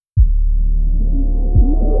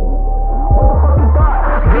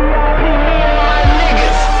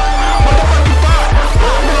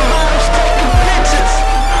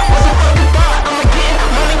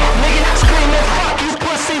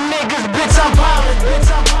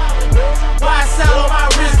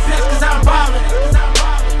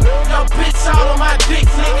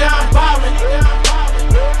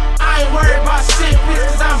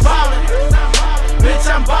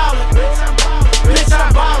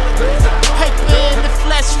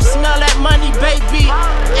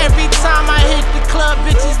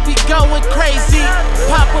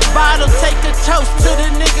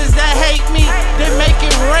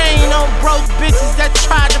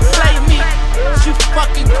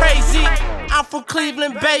from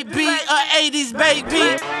Cleveland, baby, a 80s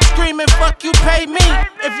baby. Screaming, fuck you, pay me.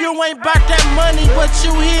 If you ain't bout that money, what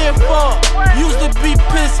you here for? Used to be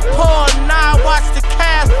piss poor, now I watch the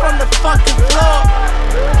cast from the fucking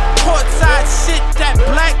floor.